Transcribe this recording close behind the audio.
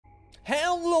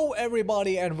Hello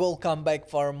everybody and welcome back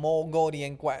for more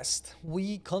Gordian Quest.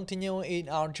 We continue in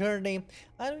our journey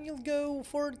and we'll go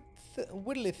for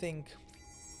whittly thing.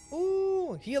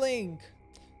 Ooh, healing.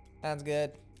 That's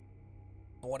good.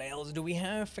 What else do we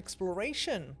have?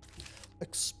 Exploration.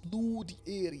 Explore the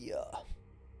area.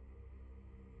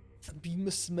 Be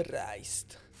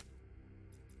mesmerized.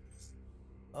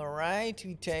 Alright,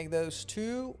 we take those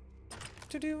two.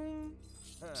 To do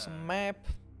some map.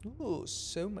 Ooh,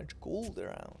 so much gold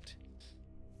around.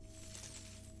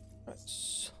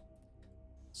 Nice.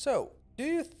 So, do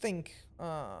you think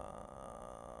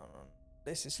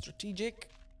this is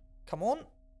strategic? Come on.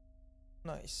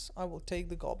 Nice. I will take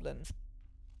the goblin.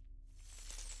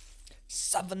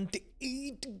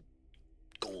 78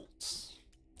 golds.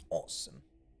 Awesome.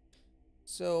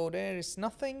 So there is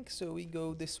nothing, so we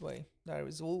go this way. There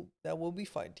will be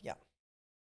fight, yeah.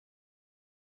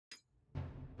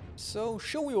 So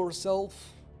show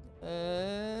yourself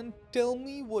and tell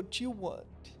me what you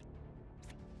want.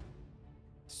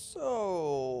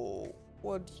 So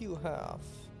what you have?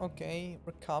 Okay,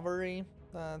 recovery,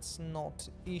 that's not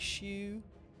issue.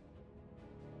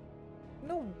 You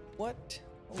know what?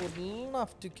 I would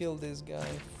love to kill this guy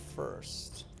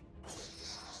first.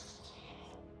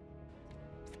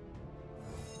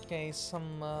 Okay,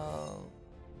 some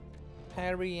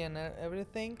parry and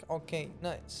everything. Okay,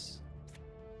 nice.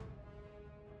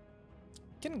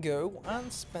 Can go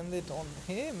and spend it on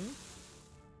him.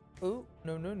 Oh,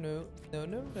 no, no, no, no,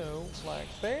 no, no, like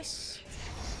this,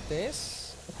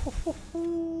 this.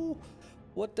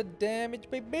 What the damage,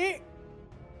 baby!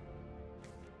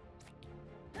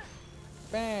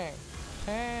 Bang,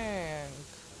 bang.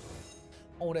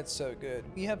 Oh, that's so good.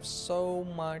 We have so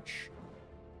much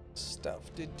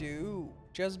stuff to do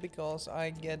just because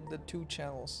I get the 2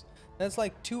 channels. That's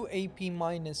like 2 AP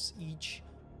minus each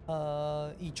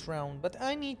round, but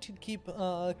I need to keep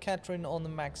Catherine on the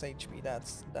max HP.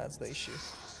 That's the issue.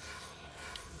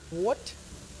 What?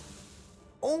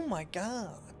 Oh my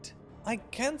god! I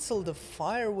cancelled the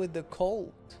fire with the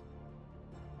cold.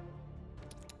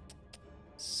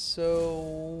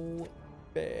 So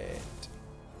bad.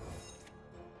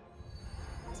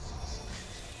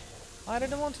 I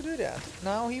didn't want to do that.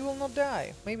 Now he will not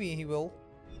die. Maybe he will.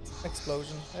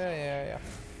 Explosion. Yeah.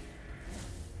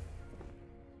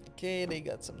 Okay, they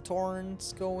got some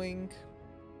torrents going.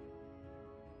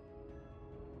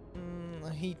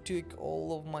 He took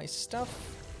all of my stuff.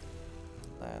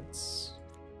 That's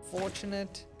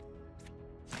fortunate.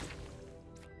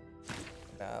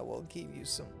 I will give you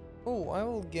some. Oh, I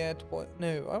will get what?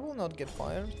 No, I will not get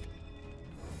fired.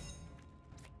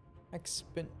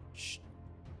 Expansion.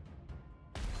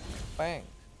 Bang.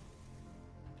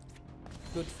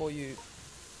 Good for you.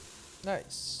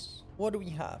 Nice. What do we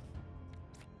have?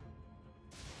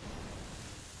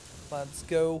 Let's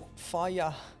go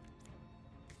fire.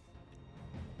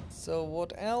 So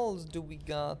what else do we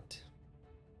got?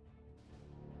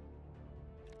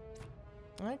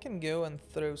 I can go and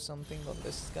throw something on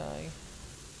this guy.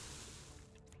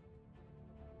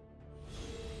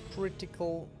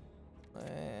 Critical,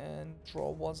 and draw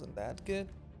wasn't that good.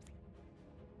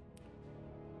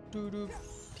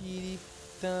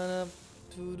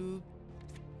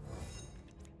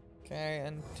 Okay,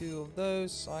 and 2 of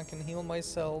those, so I can heal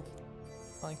myself.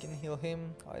 I can heal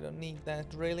him. I don't need that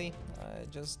really. I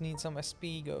just need some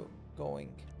SP going.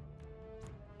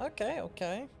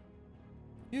 Okay.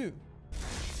 You.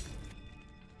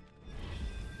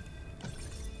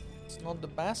 It's not the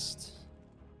best,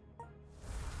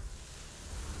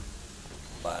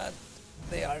 but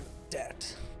they are dead.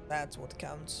 That's what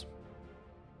counts.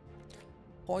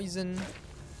 Poison.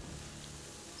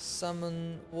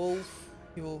 Summon wolf.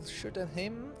 He will shoot at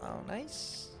him. Oh,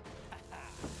 nice.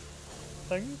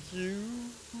 Thank you.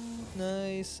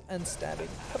 Nice. And stabbing.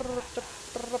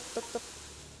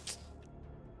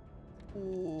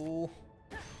 Ooh.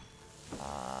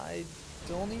 I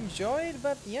don't enjoy it,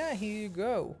 but yeah, here you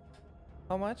go.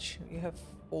 How much? You have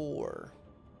 4.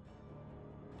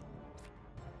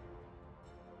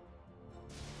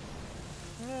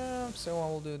 So I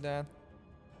will do that.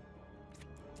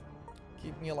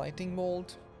 Give me a lightning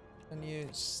bolt. And you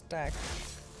stack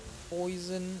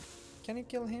poison. Can you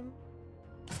kill him?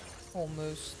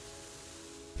 Almost.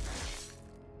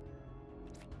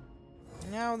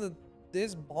 Now that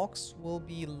this box will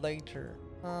be later.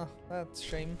 That's a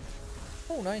shame.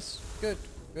 Oh, nice. Good.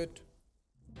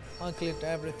 I cleared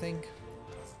everything.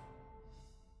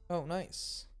 Oh,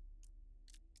 nice.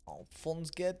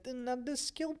 Alphonse get another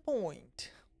skill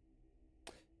point.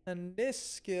 And this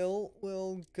skill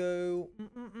will go...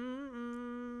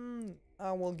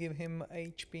 I will give him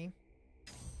HP.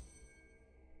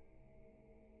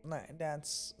 Nah,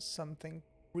 that's something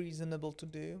reasonable to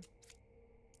do.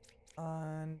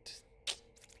 And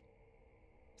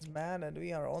it's bad that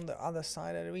we are on the other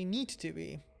side that we need to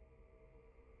be.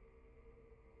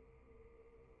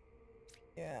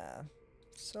 Yeah.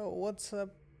 So what's up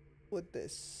with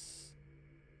this?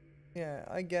 Yeah,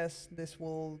 I guess this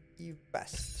will be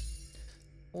best.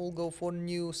 We'll go for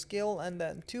new skill and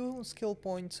then 2 skill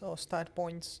points or stat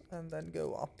points and then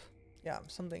go up. Yeah,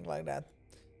 something like that.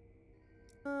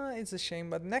 It's a shame,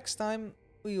 but next time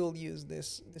we will use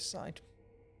this site.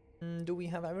 Do we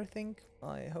have everything?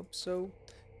 I hope so.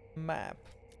 Map.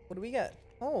 What do we get?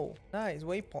 Oh, nice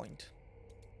waypoint.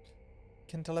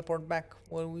 Can teleport back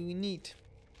where we need.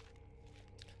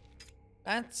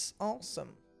 That's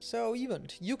awesome. So,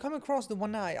 event. You come across the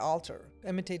one-eye altar,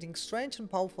 emanating strange and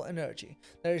powerful energy.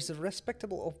 There is a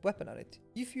respectable of weapon on it.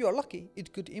 If you are lucky,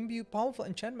 it could imbue powerful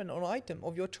enchantment on an item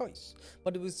of your choice.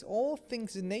 But with all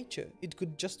things in nature, it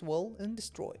could just well and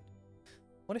destroy it.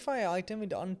 Modify an item with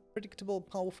the unpredictable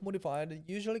powerful modifier that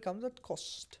usually comes at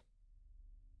cost.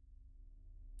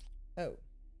 Oh.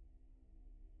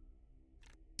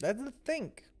 That's the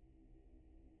thing.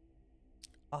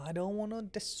 I don't want to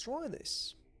destroy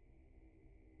this.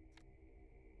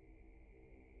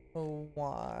 Oh,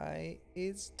 why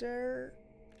is there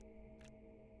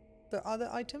the other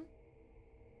item?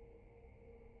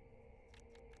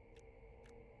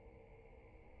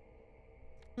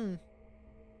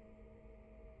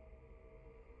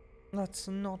 That's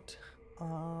not...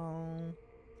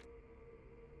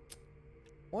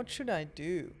 What should I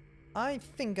do? I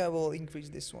think I will increase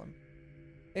this one.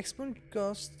 Experience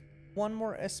cost 1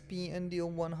 more SP and deal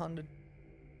 100.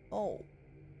 Oh.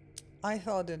 I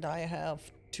thought that I have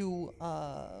two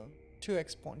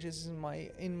expunges in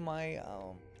my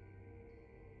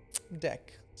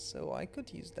deck, so I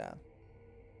could use that.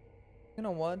 You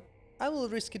know what? I will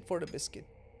risk it for the biscuit.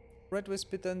 Red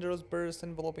Wisp, Dangerous Burst,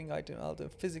 enveloping item, alter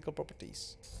physical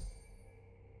properties.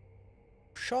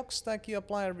 Shock stack you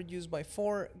apply are reduced by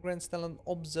 4. Grants talent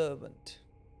Observant.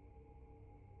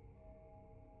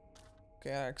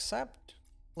 Okay, I accept.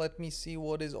 Let me see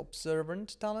what is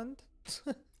Observant talent.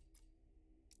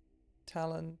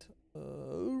 Talent,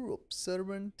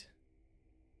 Observant.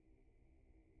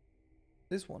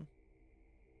 This one.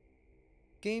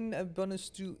 Gain a bonus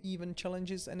to even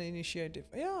challenges and initiative.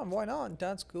 Yeah, why not?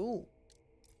 That's cool.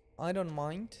 I don't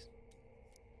mind.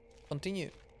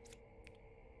 Continue.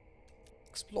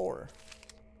 Explore.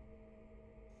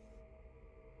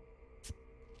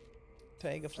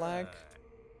 Take a flag.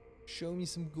 Show me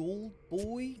some gold,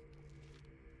 boy.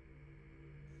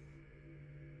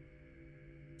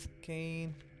 Okay,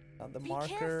 got the marker.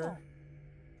 Careful.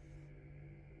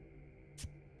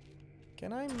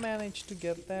 Can I manage to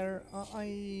get there?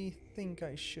 I think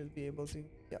I should be able to.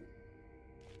 Yep.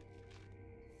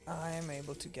 I am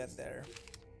able to get there.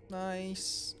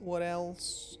 Nice. What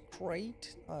else?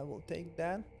 Great. I will take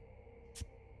that.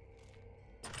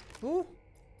 Ooh.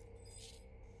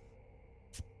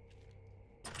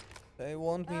 They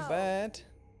want me bad.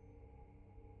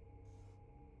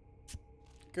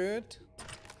 Good.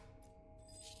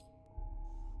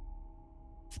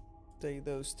 Take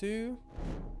those 2.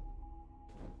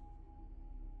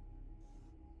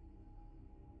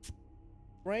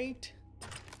 Great.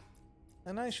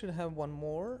 And I should have 1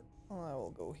 more. I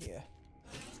will go here.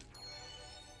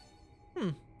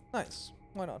 Nice.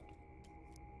 Why not?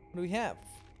 What do we have?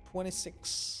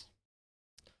 26.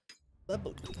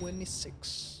 Level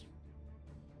 26.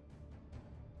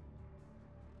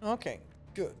 Okay,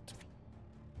 good.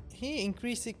 He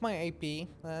increasing my AP.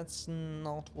 That's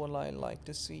not what I like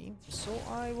to see. So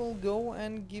I will go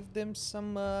and give them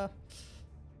some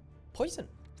poison.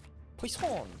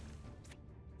 Poison.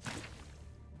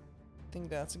 I think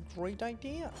that's a great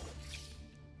idea.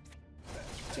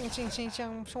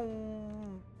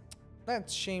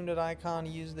 That's a shame that I can't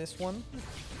use this one.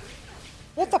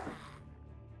 What the?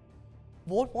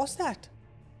 What was that?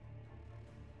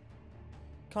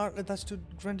 Card attached to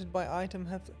granted by item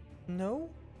have no?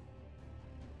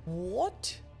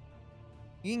 What?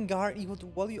 Gain guard equal to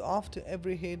value after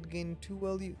every hit, gain 2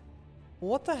 value.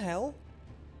 What the hell?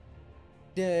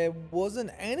 There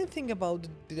wasn't anything about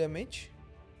the damage.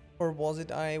 Or was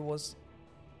it I was...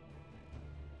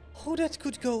 Oh, that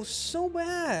could go so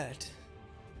bad.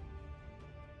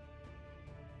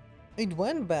 It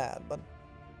went bad, but...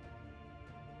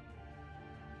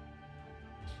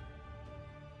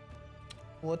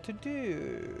 What to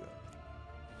do?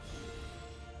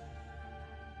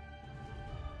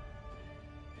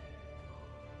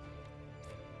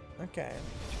 Okay.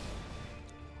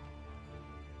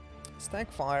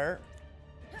 Stack fire.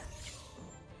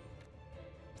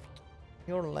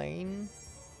 Your lane.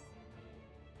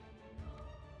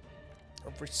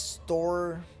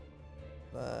 Restore.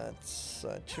 That's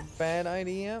such a bad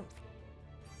idea.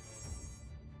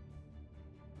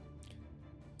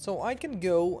 So I can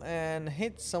go and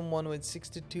hit someone with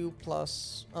 62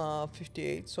 plus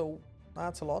 58, so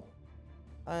that's a lot.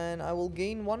 And I will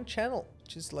gain one channel,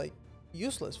 which is like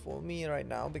useless for me right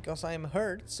now because I'm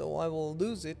hurt, so I will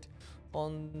lose it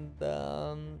on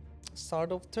the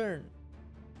start of turn.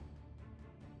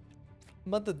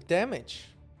 But the damage,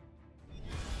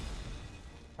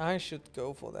 I should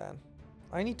go for that.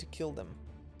 I need to kill them.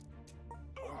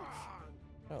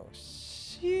 Oh,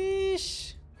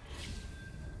 sheesh.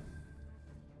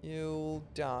 You'll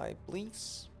die,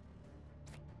 please.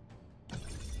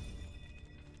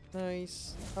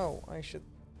 Nice. Oh, I should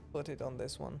put it on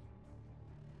this one.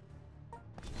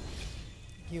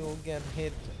 You'll get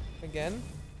hit again.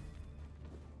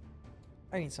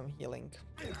 I need some healing.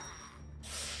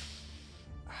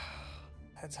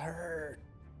 That's hurt.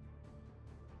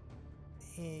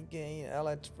 He gained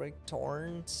electric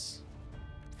torrents.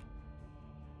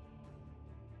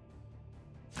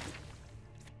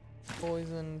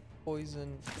 Poison,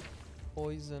 poison,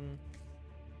 poison.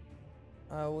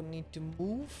 I would need to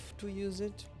move to use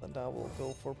it, but I will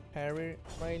go for parry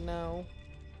right now.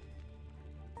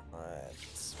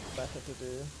 It's better to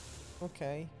do.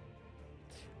 Okay.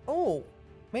 Oh,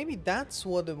 maybe that's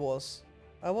what it was.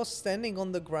 I was standing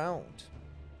on the ground.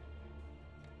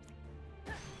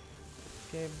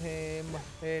 Give him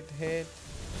hit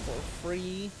for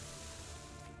free.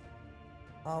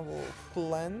 I will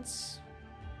cleanse.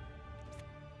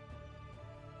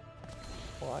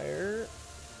 Fire.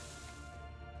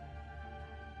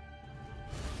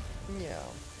 Yeah.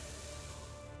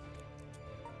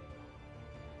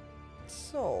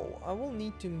 So I will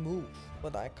need to move,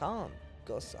 but I can't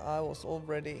because I was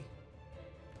already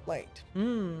late.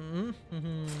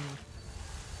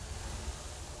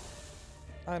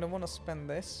 I don't want to spend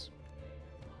this.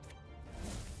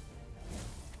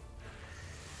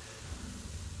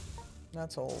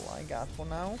 That's all I got for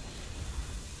now.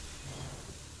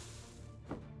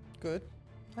 Good.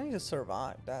 I need to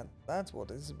survive. That's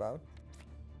what it's about.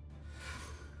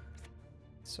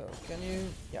 So can you?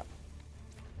 Yeah.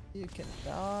 You can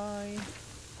die.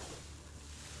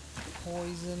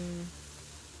 Poison.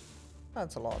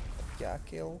 That's a lot. Yeah,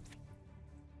 kill.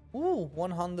 Ooh,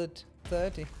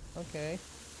 130. Okay.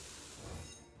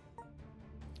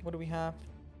 What do we have?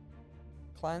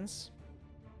 Cleanse.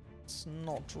 It's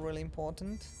not really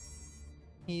important.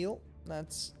 Heal.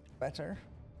 That's better.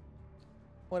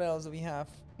 What else do we have?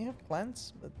 We have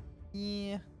cleanse, but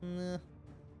yeah. Nah.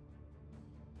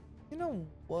 You know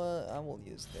what? I will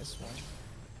use this one.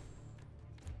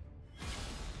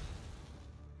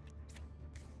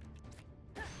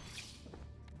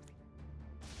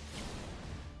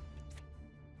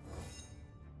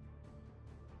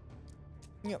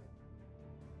 Yep.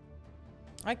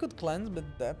 I could cleanse, but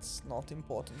that's not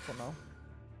important for now.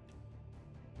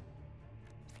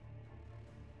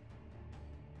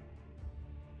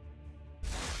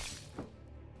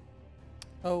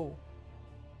 Oh.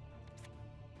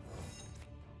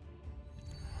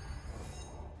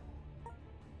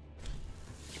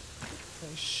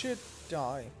 I should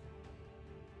die.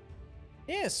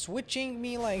 Yeah, switching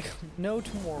me like no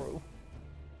tomorrow.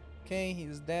 Okay,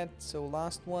 he's dead, so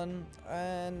last one.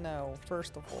 And now,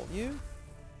 first of all, you.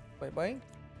 Bye-bye.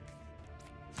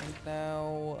 And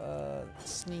now,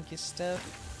 sneaky step.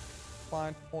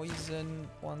 Fight poison.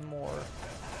 One more.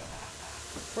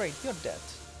 Great, you're dead.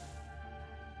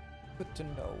 Good to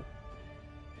know.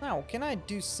 Now, can I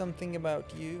do something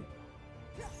about you?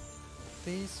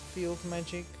 Please, field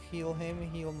magic. Heal him,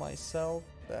 heal myself.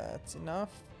 That's enough.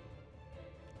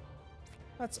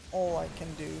 That's all I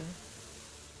can do.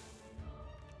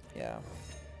 Yeah.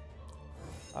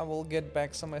 I will get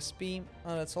back some SP,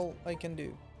 and that's all I can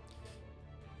do.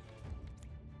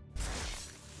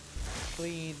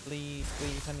 Bleed, bleed,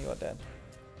 bleed, and you're dead.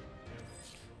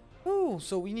 Ooh,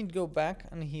 so we need to go back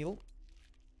and heal.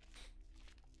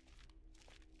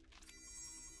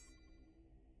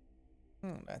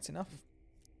 That's enough.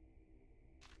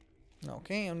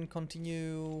 Okay, and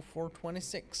continue for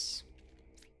 26.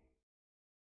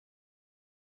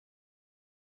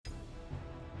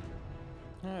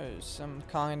 Oh, some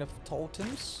kind of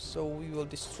totems, so we will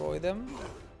destroy them.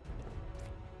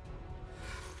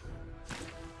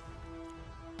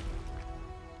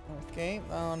 Okay,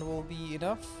 and will be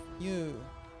enough. You.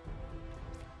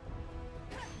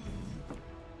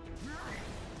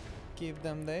 Give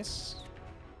them this.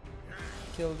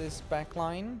 Kill this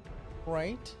backline.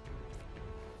 Great.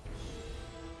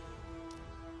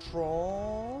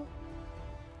 Draw.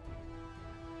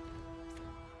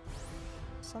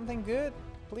 Something good,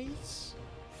 please.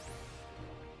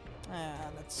 Ah,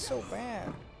 that's so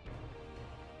bad.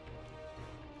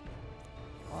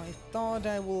 I thought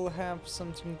I will have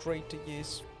something great to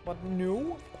use, but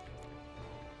no.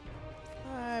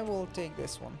 I will take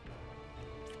this one.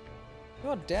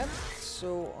 You're dead,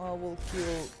 so I will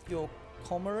kill your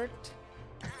comrade.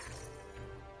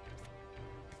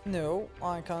 No,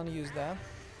 I can't use that.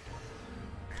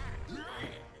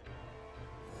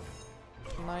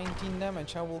 19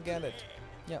 damage, I will get it.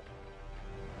 Yep.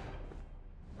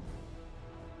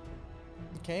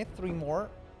 Okay, 3 more.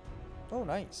 Oh,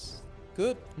 nice.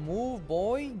 Good move,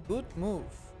 boy. Good move.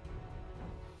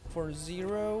 For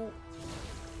 0.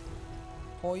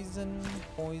 Poison,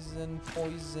 poison,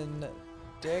 poison.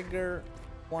 Dagger.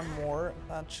 1 more.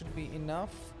 That should be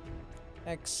enough.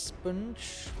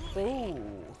 Expunge. Oh.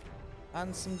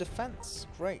 And some defense.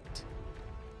 Great.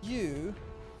 You.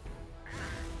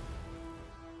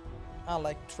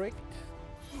 Electric.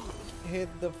 Hit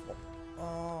the...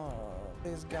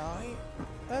 this guy.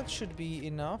 That should be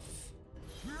enough.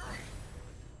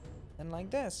 And like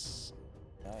this.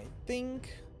 I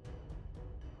think...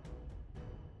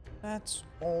 that's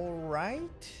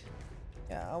alright.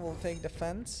 Yeah, I will take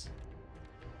defense.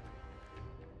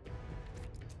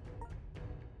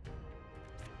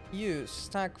 You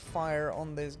stack fire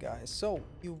on this guy. So,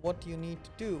 what you need to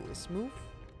do is move,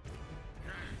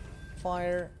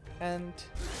 fire, and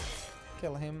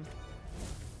kill him.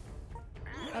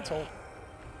 That's all.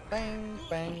 Bang,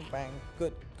 bang, bang.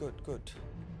 Good, good, good.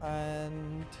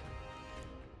 And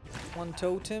 1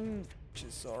 totem, which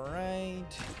is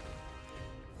alright.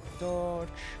 Dodge,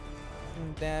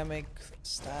 damage,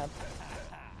 stab.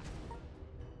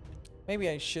 Maybe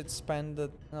I should spend the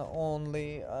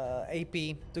only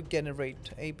AP to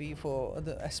generate AP for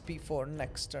the SP for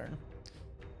next turn.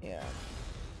 Yeah.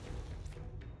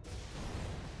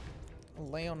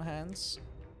 Lay on hands.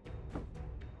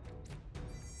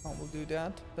 I will do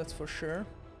that, that's for sure.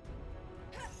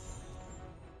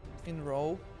 In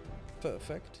row.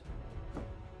 Perfect.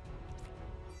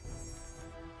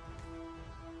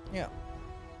 Yeah.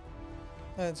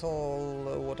 That's all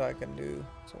what I can do.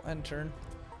 So end turn.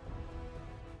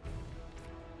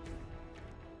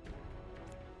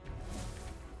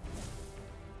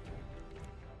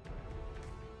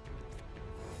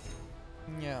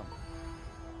 Yeah.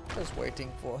 Just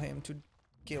waiting for him to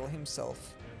kill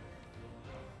himself.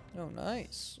 Oh,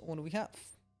 nice. What do we have?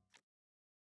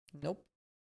 Nope.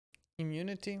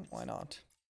 Immunity? Why not?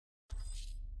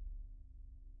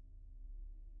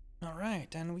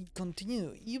 Alright, and we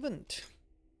continue. Event.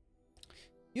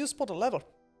 You spot a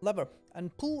lever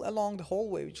and pull along the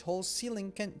hallway which holds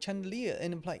ceiling chandelier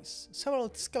in place.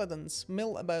 Several skeletons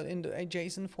mill about in the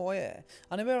adjacent foyer,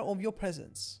 unaware of your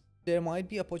presence. There might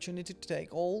be opportunity to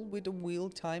take all with a wheel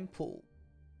time pull.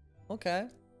 Okay.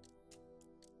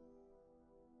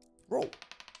 Roll.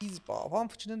 Easy bar.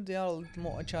 Unfortunately, they are a little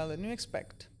more agile than you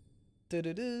expect. But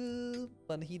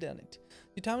he done it.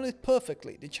 You timed it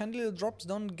perfectly. The chandelier drops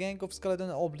down the gang of skeletons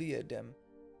and obliterate them.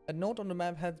 A note on the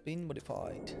map has been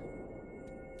modified.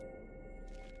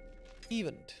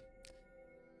 Event.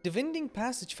 The winding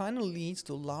passage finally leads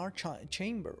to a large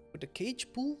chamber with a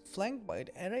cage pool flanked by an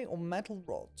array of metal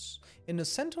rods. In the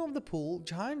center of the pool,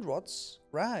 giant rods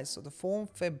rise to form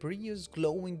fibrous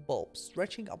glowing bulbs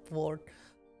stretching upward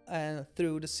and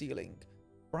through the ceiling.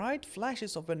 Bright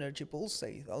flashes of energy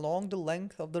pulsate along the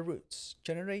length of the roots,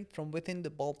 generate from within the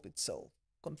bulb itself.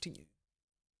 Continue.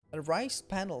 A raised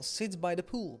panel sits by the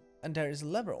pool, and there is a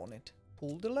lever on it.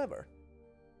 Pull the lever.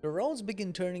 The rods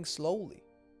begin turning slowly,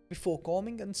 before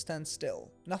calming and stand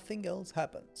still. Nothing else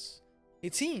happens.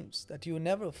 It seems that you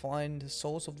never find the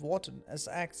source of water as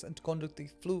acts and conducting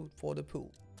fluid for the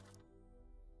pool.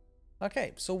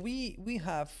 Okay, so we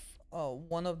have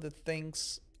one of the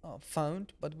things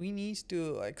found, but we need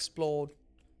to explore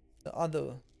the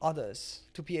others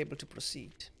to be able to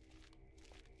proceed.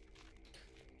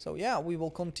 So yeah, we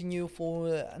will continue for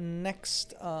the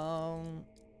next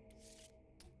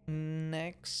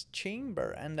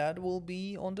chamber, and that will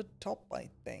be on the top,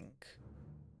 I think.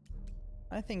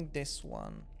 I think this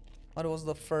one. That was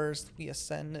the first we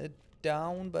ascended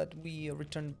down, but we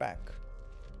returned back.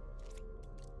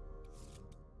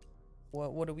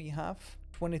 What do we have?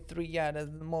 23, yeah, that's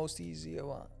the most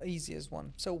easiest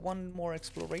one. So one more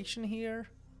exploration here.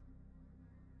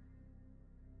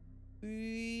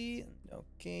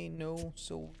 Okay, no,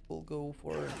 so we'll go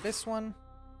for this one.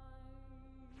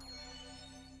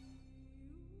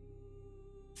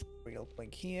 Real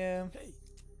quick here.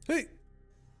 Hey!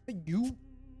 Hey, you!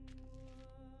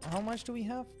 How much do we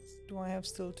have? Do I have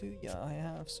still 2? Yeah, I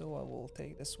have, so I will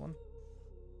take this one.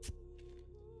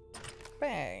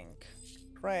 Bang.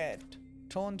 Red.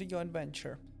 Turn to your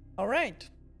adventure. Alright.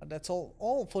 That's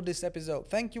all for this episode.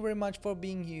 Thank you very much for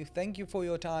being here. Thank you for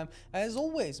your time. As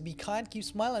always, be kind, keep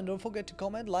smiling, and don't forget to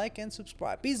comment, like, and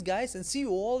subscribe. Peace, guys, and see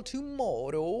you all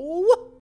tomorrow.